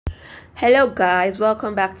Hello guys,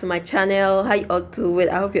 welcome back to my channel. How you all doing?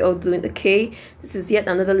 I hope you're all doing okay. This is yet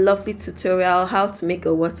another lovely tutorial how to make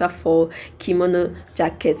a waterfall kimono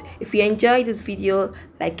jacket. If you enjoyed this video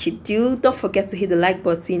like you do, don't forget to hit the like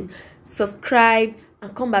button, subscribe,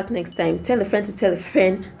 and come back next time. Tell a friend to tell a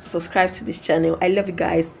friend to subscribe to this channel. I love you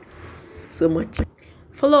guys so much.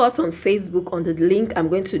 Follow us on Facebook on the link I'm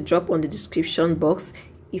going to drop on the description box.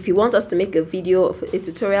 If you want us to make a video of a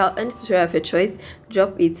tutorial, any tutorial of your choice,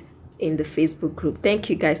 drop it in the Facebook group. Thank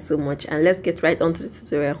you guys so much, and let's get right on to the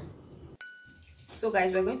tutorial. So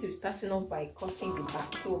guys, we're going to be starting off by cutting the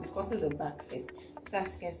back. So we'll be cutting the back first. So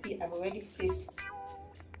as you can see, I've already placed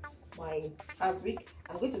my fabric.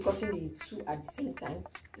 I'm going to cut in the two at the same time.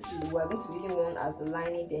 We're going to be using one as the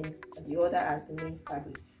lining, then the other as the main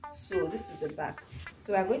fabric. So this is the back.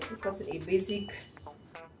 So we're going to be cutting a basic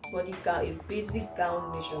body gown, a basic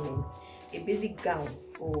gown measurement, a basic gown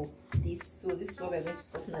for this. So this is what we're going to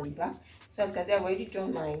cut on the back. So as you can see, I've already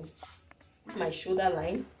drawn my shoulder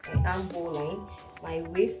line, my armhole line, my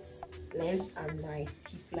waist length, and my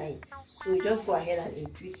hip line. So you just go ahead and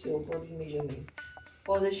input your body measurement.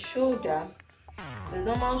 For the shoulder, the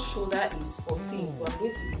normal shoulder is 14, but I'm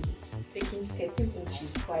going to be taking 13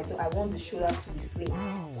 inches. But I want the shoulder to be slim,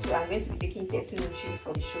 so I'm going to be taking 13 inches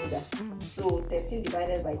for the shoulder. So 13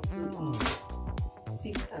 divided by 2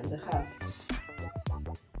 is 6.5.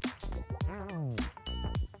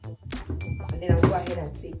 And then I'll go ahead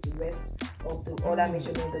and take the rest of the other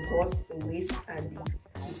measurement, the bust, the waist, and the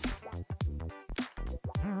hip.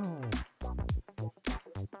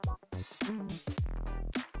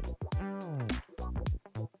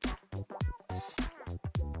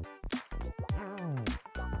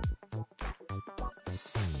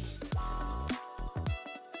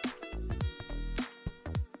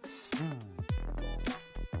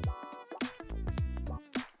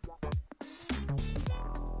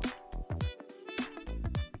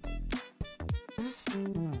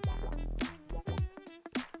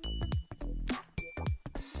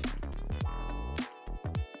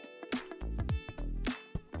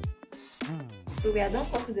 So we are done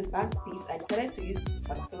cutting the back piece. I decided to use this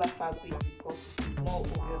particular fabric because it's more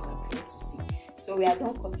obvious and clear to see. So we are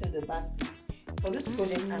done cutting the back piece. For this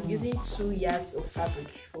project, I'm using 2 yards of fabric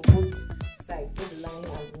for both sides, both the lining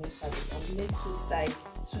and the main fabric. I'm using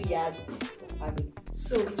 2 yards of fabric.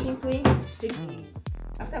 So we simply take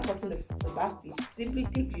after cutting the back piece, simply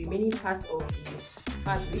take the remaining part of the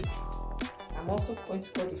fabric. I'm also going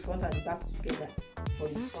to cut the front and the back together for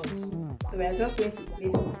the front. So we are just going to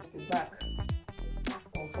place the back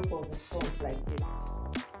on top of the front like this.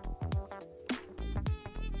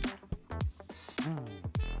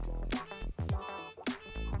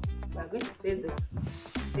 We are going to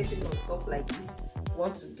place it on top like this. We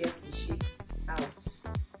want to get the shape out.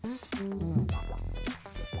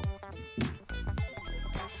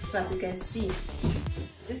 So as you can see,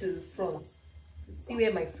 this is the front. To see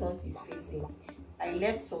where my front is facing, I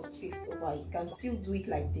left some space over. You can still do it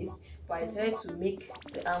like this, but I decided to make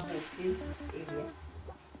the armhole face this area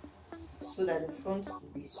so that the front will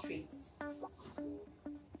be straight.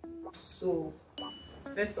 So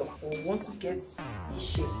first of all, we want to get this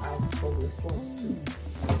shape out from the front too.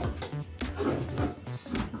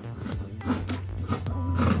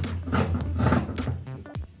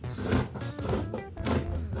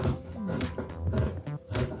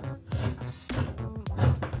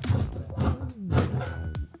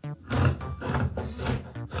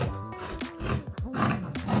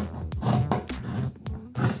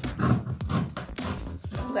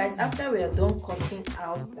 Guys, after we are done cutting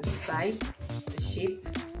out the side, the shape,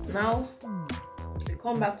 now we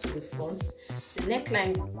come back to the front. The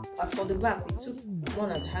neckline for the back, we took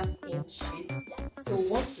 1.5 inches, so we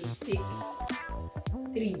want to take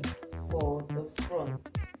 3 for the front.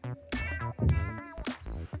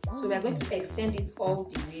 So we are going to extend it all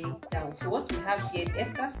the way down. So what we have here, the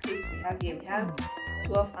extra space we have here, we have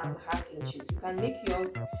 12.5 inches. You can make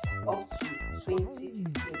yours up to 2016,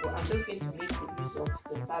 but I'm just going to make the use of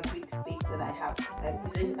the fabric space that I have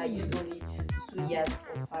because I used only 2 yards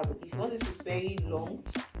of fabric. If you want it to be very long,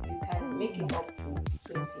 you can make it up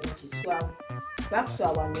to 20 inches. So I'm back to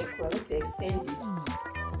our neck. We're going to extend it.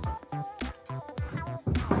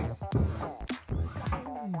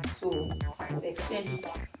 So we'll extend it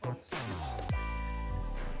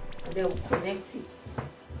and then we'll connect it.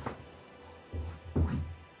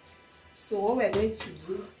 So what we're going to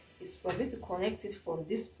do is we're going to connect it from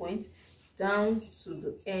this point down to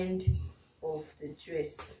the end of the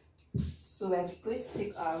dress. So we're going to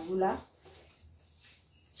take our ruler.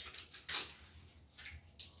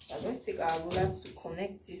 We're going to take our ruler to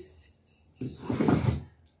connect this to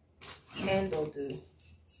the end of the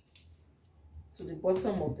to the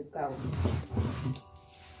bottom of the gown.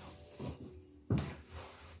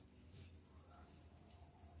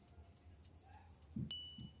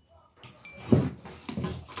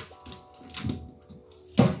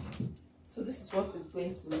 So this is what it's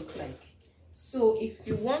going to look like. So if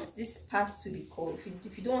you want this part to be curved,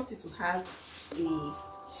 if you don't want it to have a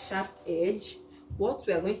sharp edge, what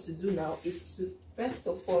we are going to do now is to first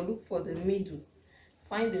of all look for the middle.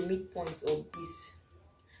 Find the midpoint of this.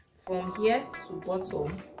 From here to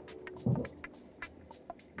bottom,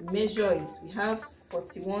 measure it. We have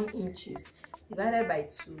 41 inches divided by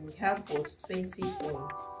 2, we have what,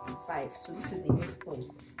 20.5. So this is the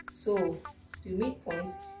midpoint. So the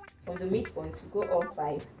midpoint, from the midpoint you go up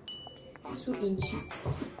by 2 inches,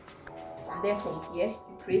 and then from here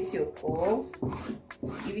you create your curve,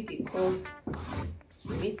 give it a curve to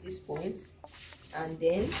meet this point, and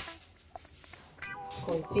then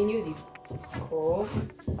continue the curve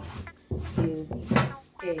till the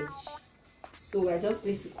edge. So we are just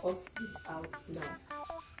going to cut this out now.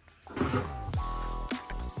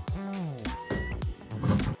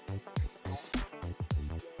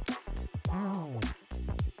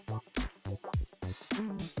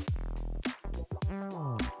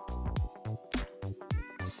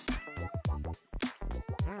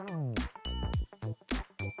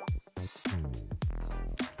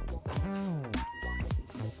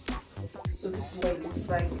 So this is what it looks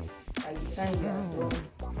like by the time you are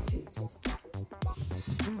done with it.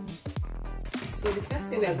 So the first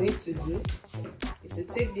thing we are going to do is to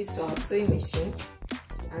take this sewing machine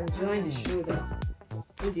and join the shoulder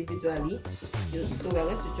individually. So we are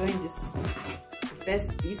going to join this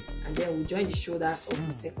first piece, and then we'll join the shoulder of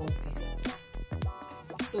the second piece.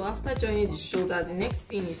 So after joining the shoulder, the next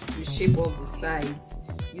thing is to shape up the sides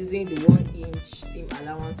using the 1-inch seam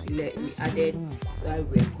allowance we added while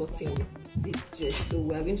we were cutting this dress. So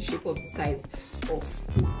we are going to shape up the sides of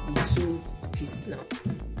the 2 pieces now.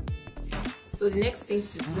 So the next thing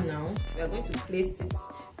to do now, we are going to place it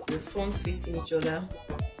the front facing each other,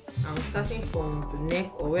 and starting from the neck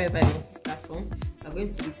or wherever I want to start from, we are going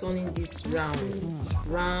to be turning this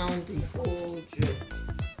round the whole dress.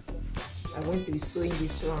 We are going to be sewing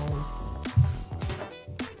this round.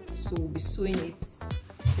 So we'll be sewing it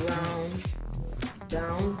round,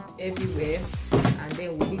 down, everywhere, and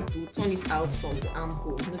then we'll turn it out from the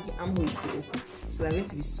armhole. You know, the armhole is still open, so we're going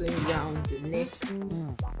to be sewing round the neck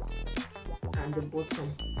and the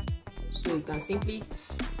bottom. So you can simply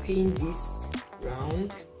pin this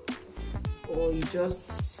round, or you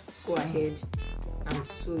just go ahead and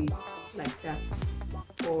sew it like that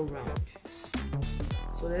all round.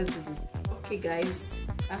 So let's do this. Okay guys,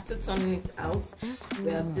 after turning it out,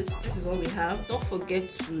 we have this is what we have. Don't forget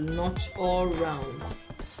to notch all round.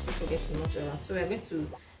 Don't forget to notch all round. So we are going to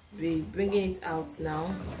be bringing it out now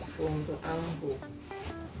from the armhole.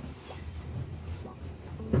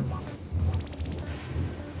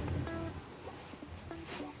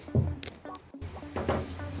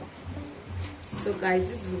 So guys,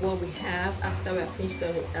 this is what we have after we have finished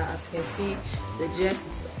turning it out. As you can see, the dress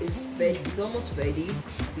is ready. It's almost ready.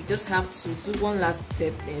 We just have to do one last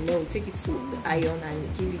step, and then we'll take it to the iron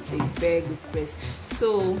and give it a very good press.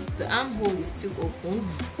 So the armhole is still open.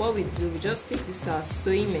 What we do, we just take this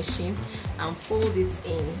sewing machine and fold it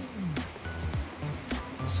in.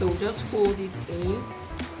 So just fold it in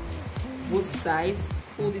both sides,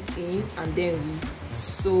 fold it in, and then we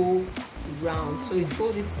sew round. So we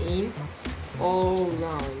fold it in all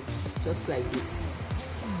round, just like this.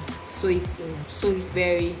 Sew it in, sew it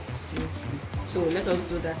very neatly. So let us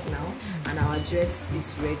do that now, and our dress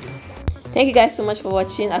is ready. Thank you guys so much for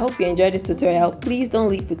watching. I hope you enjoyed this tutorial. Please don't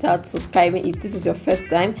leave without subscribing if this is your first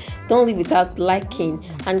time. Don't leave without liking,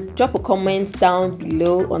 and drop a comment down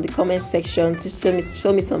below on the comment section to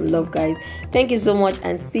show me some love, guys. Thank you so much,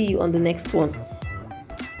 and see you on the next one.